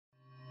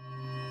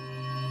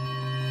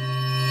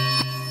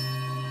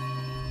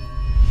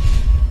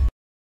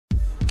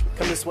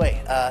this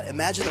way.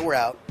 Imagine that we're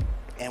out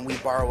and we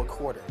borrow a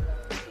quarter.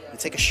 You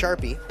take a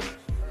Sharpie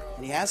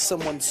and you ask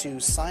someone to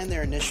sign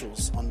their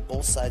initials on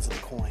both sides of the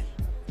coin.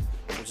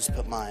 We'll just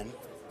put mine.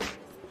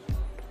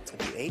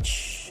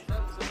 WH.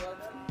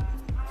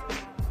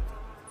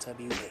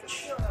 WH.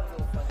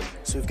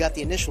 So we've got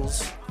the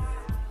initials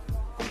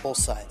on both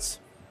sides.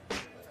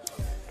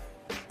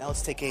 Now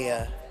let's take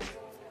a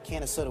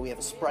can of soda. We have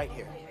a Sprite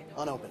here,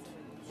 unopened.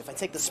 If I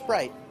take the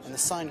Sprite and the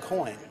signed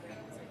coin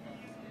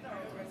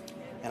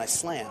and I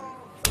slam,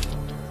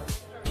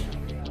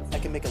 I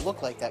can make it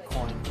look like that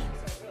coin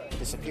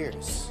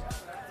disappears.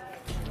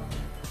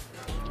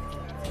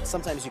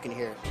 Sometimes you can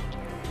hear it.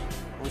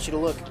 I want you to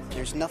look.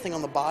 There's nothing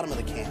on the bottom of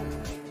the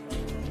can.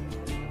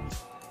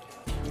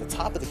 The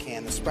top of the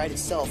can, the Sprite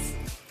itself,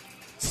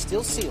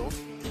 still sealed.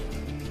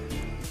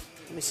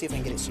 Let me see if I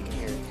can get it so you can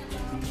hear it.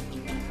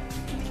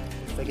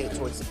 If I get it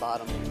towards the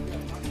bottom.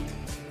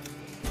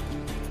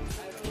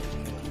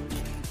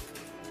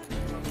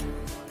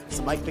 Is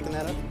the mic picking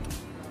that up?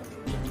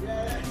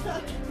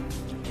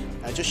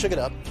 I just shook it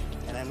up,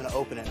 and I'm going to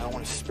open it. I don't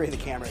want to spray the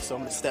camera, so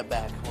I'm going to step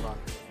back. Hold on.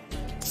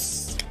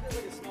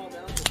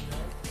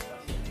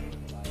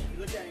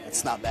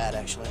 It's not bad,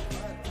 actually.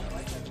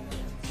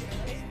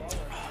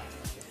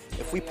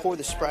 If we pour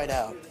the Sprite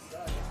out,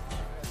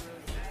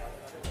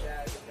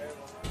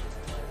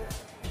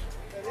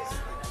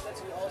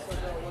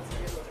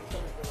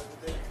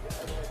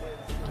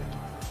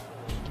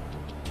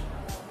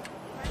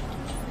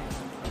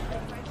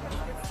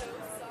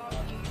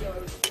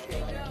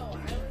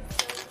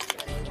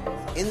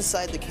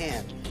 inside the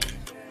can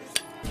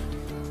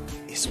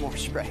is more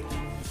Sprite.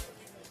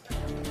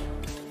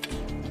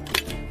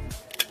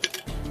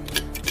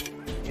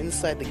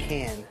 Inside the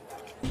can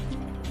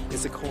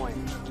is a coin.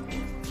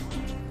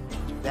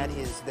 That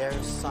is their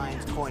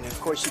signed coin. And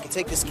of course, you can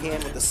take this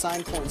can with the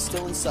signed coin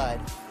still inside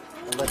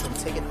and let them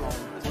take it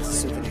home as a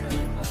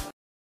souvenir.